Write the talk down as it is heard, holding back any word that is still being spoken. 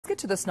get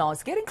to this now.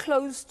 It's getting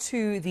close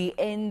to the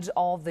end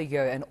of the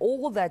year and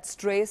all that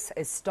stress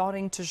is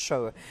starting to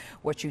show.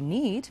 What you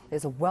need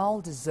is a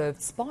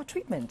well-deserved spa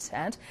treatment,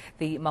 and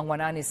the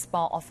Mangwanani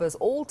Spa offers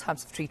all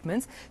types of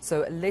treatments.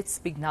 So let's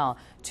speak now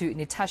to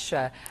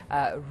Nitasha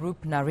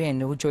Roopnarain,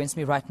 who joins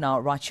me right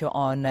now, right here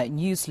on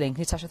Newslink.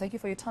 Nitasha, thank you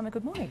for your time and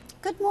good morning.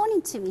 Good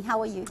morning to me.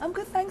 How are you? I'm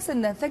good, thanks,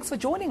 and thanks for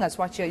joining us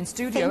right here in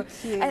studio.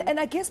 Thank you. And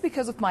I guess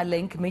because of my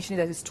link mentioning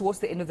that it's towards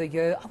the end of the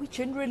year, are we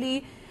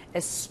generally a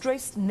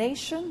stressed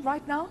nation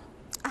right now?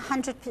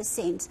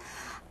 100%.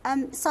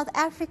 South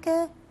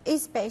Africa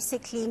is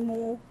basically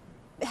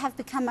have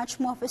become much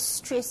more of a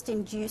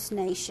stress-induced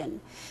nation.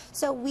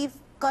 So we've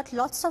got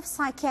lots of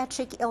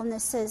psychiatric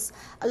illnesses,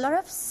 a lot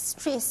of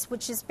stress,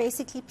 which is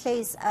basically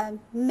plays a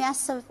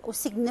massive or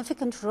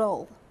significant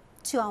role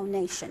to our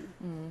nation.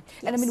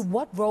 Yes. And I mean,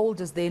 what role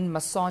does then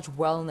massage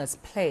wellness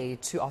play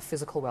to our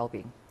physical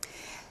well-being?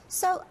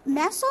 So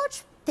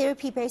massage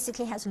therapy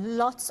basically has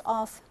lots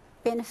of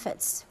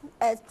benefits.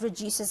 It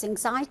reduces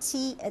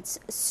anxiety, it's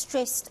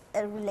stress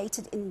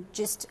related in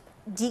just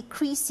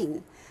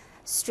decreasing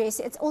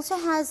stress. It also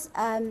has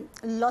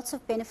lots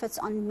of benefits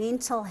on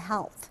mental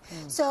health.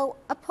 So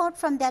apart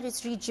from that,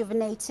 it's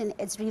rejuvenating,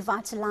 it's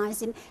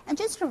revitalizing, and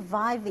just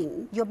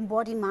reviving your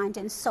body, mind,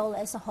 and soul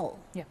as a whole.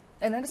 Yeah.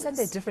 And I understand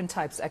there are different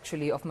types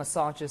actually of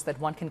massages that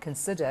one can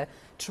consider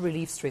to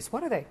relieve stress.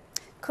 What are they?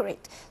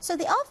 Correct. So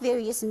there are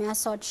various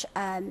massage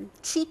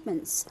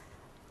treatments.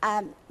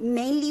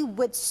 Mainly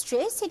with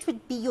stress, it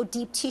would be your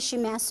deep tissue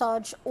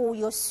massage or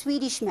your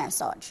Swedish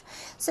massage.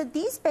 So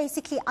these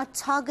basically are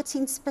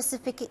targeting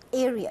specific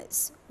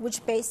areas which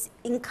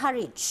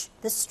encourage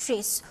the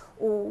stress,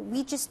 or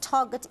we just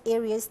target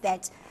areas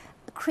that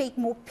create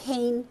more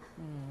pain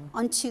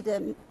onto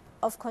the,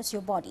 of course,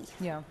 your body.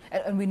 Yeah,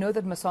 and we know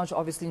that massage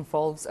obviously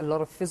involves a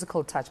lot of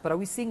physical touch, but are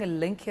we seeing a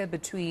link here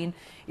between,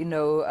 you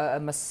know,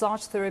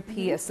 massage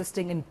therapy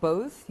assisting in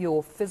both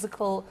your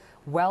physical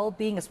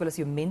well-being as well as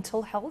your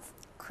mental health?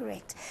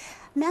 Correct.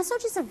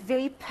 Massage is a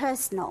very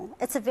personal,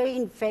 it's a very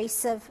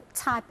invasive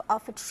type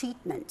of a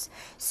treatment.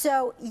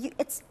 So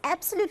it's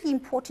absolutely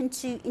important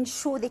to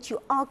ensure that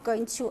you are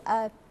going to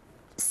a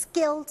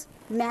skilled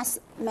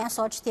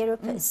massage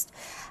therapist,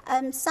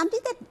 somebody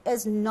that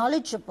is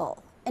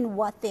knowledgeable in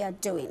what they are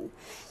doing.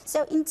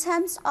 So in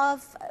terms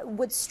of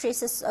with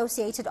stress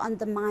associated on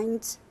the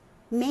mind,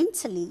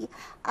 mentally,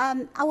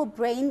 our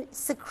brain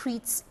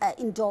secretes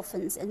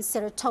endorphins and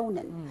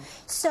serotonin.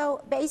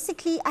 So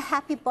basically a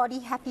happy body,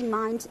 happy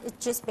mind, it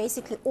just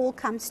basically all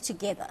comes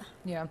together.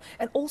 Yeah,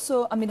 and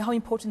also, I mean, how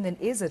important then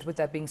is it, with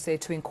that being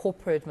said, to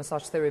incorporate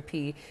massage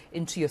therapy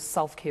into your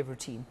self-care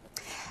routine?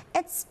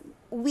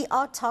 We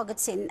are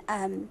targeting,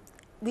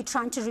 we're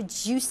trying to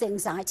reduce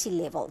anxiety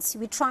levels.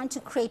 We're trying to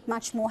create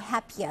much more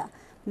happier,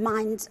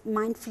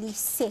 mindfully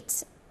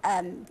set,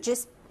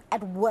 just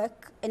at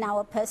work in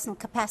our personal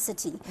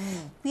capacity.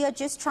 We are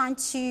just trying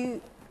to,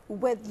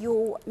 with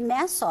your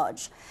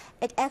massage,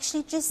 it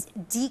actually just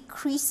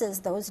decreases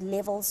those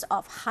levels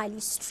of highly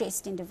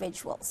stressed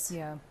individuals.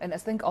 Yeah, and I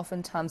think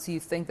oftentimes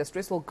you think the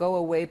stress will go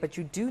away, but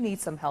you do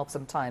need some help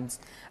sometimes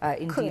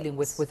in dealing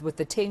with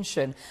the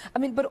tension. I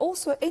mean, but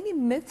also any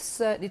myths,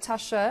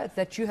 Nitasha,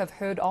 that you have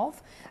heard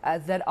of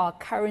that are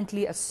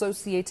currently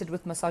associated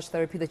with massage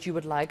therapy that you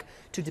would like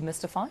to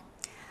demystify?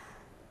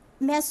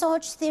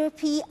 Massage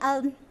therapy,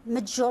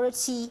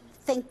 majority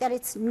think that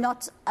it's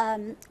not,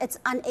 it's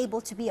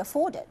unable to be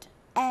afforded.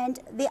 And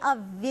there are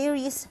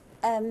various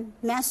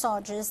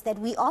massages that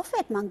we offer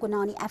at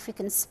Mangwanani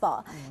African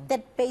Spa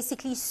that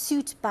basically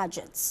suit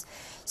budgets.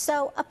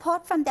 So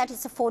apart from that,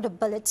 it's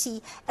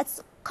affordability.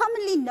 It's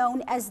commonly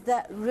known as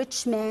the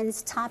rich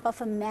man's type of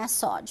a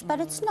massage,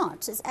 but it's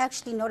not. It's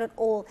actually not at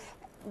all.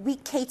 We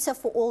cater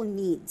for all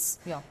needs.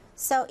 Yeah.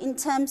 So in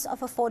terms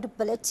of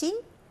affordability,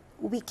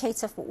 we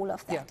cater for all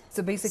of that. Yeah.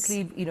 So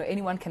basically, you know,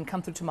 anyone can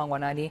come through to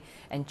Mangwanani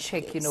and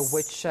check, you know,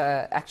 which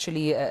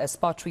actually a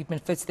spa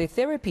treatment fits their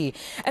therapy.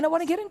 And I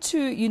want to get into,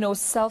 you know,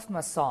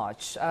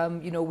 self-massage.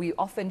 You know, we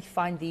often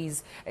find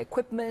these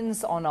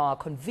equipments on our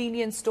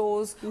convenience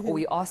stores, or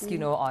we ask, you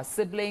know, our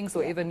siblings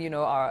or even, you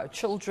know, our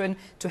children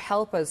to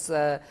help us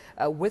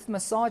with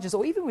massages,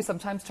 or even we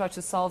sometimes try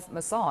to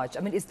self-massage.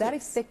 I mean, is that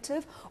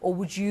effective, or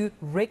would you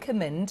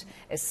recommend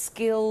a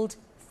skilled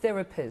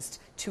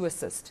therapist to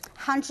assist?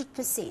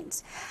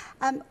 100%.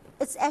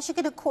 It's actually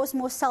going to cause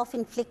more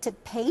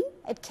self-inflicted pain.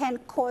 It can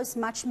cause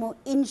much more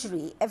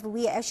injury if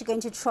we are actually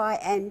going to try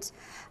and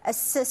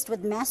assist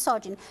with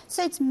massaging.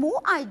 So it's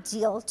more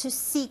ideal to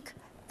seek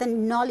the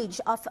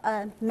knowledge of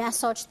a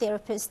massage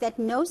therapist that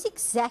knows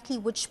exactly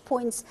which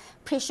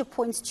pressure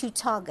points to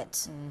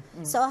target.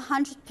 So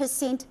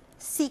 100%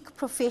 seek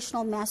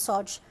professional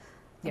massage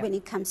when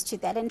it comes to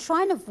that, and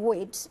try and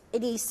avoid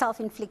any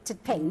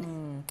self-inflicted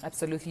pain.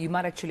 Absolutely. You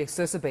might actually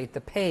exacerbate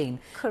the pain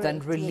than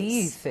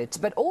relieve it.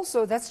 But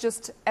also, that's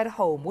just at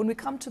home. When we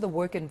come to the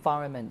work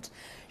environment,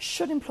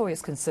 should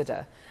employers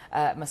consider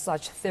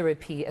massage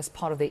therapy as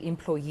part of their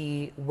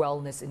employee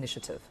wellness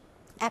initiative?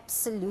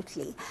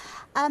 Absolutely.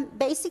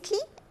 Basically,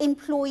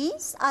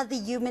 employees are the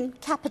human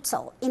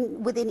capital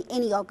within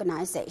any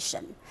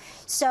organization.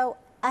 So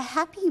a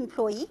happy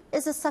employee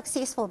is a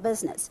successful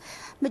business.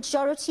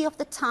 Majority of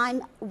the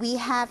time, we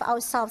have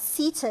ourselves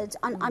seated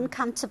on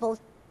uncomfortable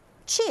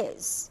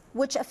chairs,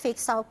 which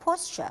affects our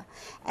posture.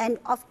 And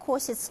of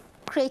course, it's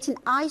creating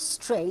eye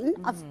strain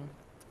of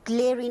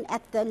glaring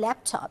at the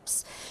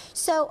laptops.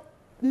 So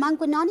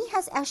Mangwanani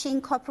has actually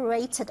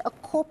incorporated a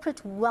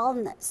corporate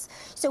wellness.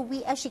 So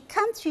we actually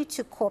come through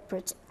to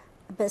corporate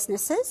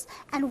businesses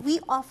and we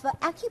offer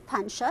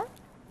acupuncture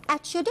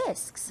at your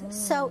desks.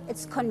 So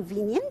it's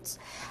convenient,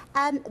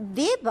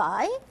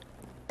 thereby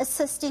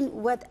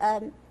assisting with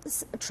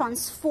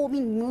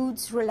transforming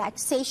moods,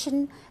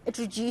 relaxation. It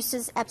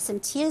reduces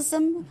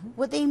absenteeism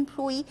with the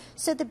employee.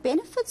 So the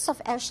benefits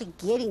of actually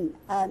getting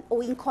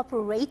or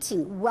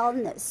incorporating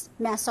wellness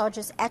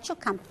massages at your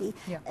company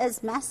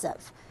is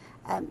massive.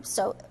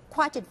 So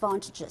quite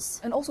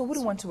advantageous. And also,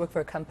 wouldn't want to work for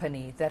a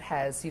company that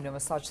has,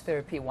 massage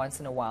therapy once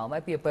in a while.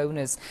 Might be a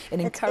bonus in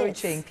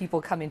encouraging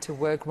people coming to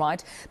work,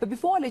 right? But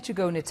before I let you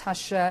go,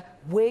 Nitasha,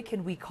 where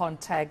can we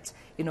contact,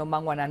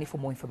 Mangwanani for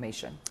more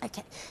information?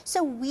 Okay,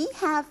 so we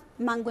have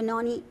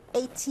Mangwanani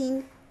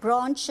 18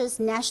 branches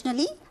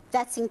nationally.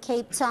 That's in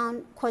Cape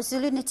Town,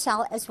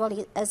 KwaZulu-Natal, as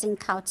well as in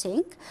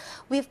Gauteng.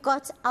 We've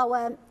got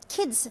our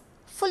kids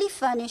fully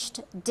furnished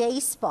day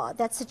spa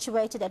that's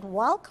situated at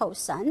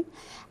Walkosan,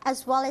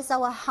 as well as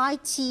our high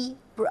tea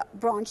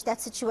branch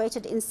that's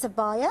situated in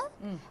Sibaya,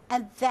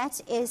 and that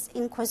is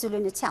in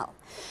KwaZulu-Natal.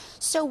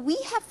 So we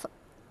have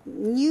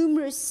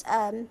numerous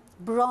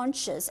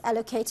branches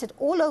allocated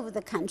all over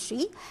the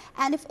country,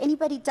 and if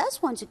anybody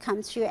does want to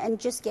come through and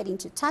just get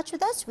into touch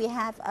with us, we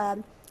have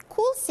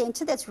call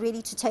center that's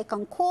ready to take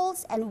on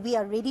calls, and we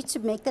are ready to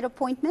make that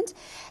appointment.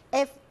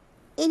 If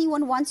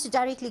anyone wants to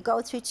directly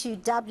go through to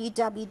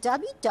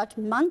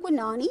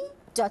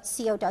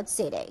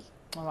www.mangwanani.co.za.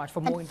 All right,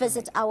 for more and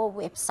visit our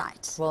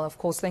website. Well, of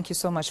course, thank you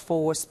so much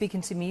for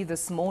speaking to me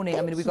this morning.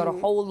 Thank we got a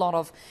whole lot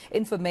of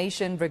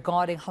information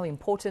regarding how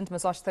important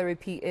massage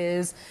therapy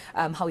is,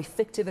 how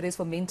effective it is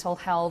for mental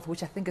health,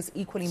 which I think is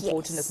equally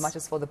important as much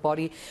as for the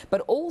body,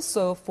 but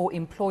also for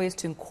employers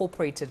to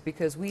incorporate it,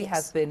 because we've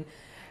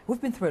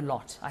been through a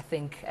lot, I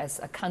think, as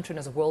a country and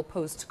as a world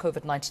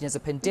post-COVID-19 as a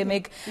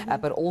pandemic,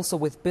 but also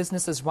with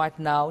businesses right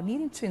now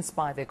needing to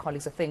inspire their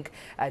colleagues. I think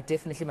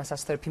definitely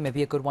massage therapy may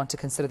be a good one to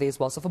consider there as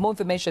well. So for more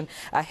information,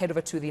 head over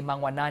to the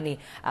Mangwanani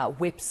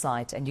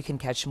website and you can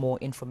catch more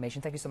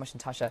information. Thank you so much,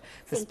 Nitasha,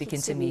 for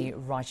speaking to me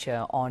right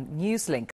here on Newslink.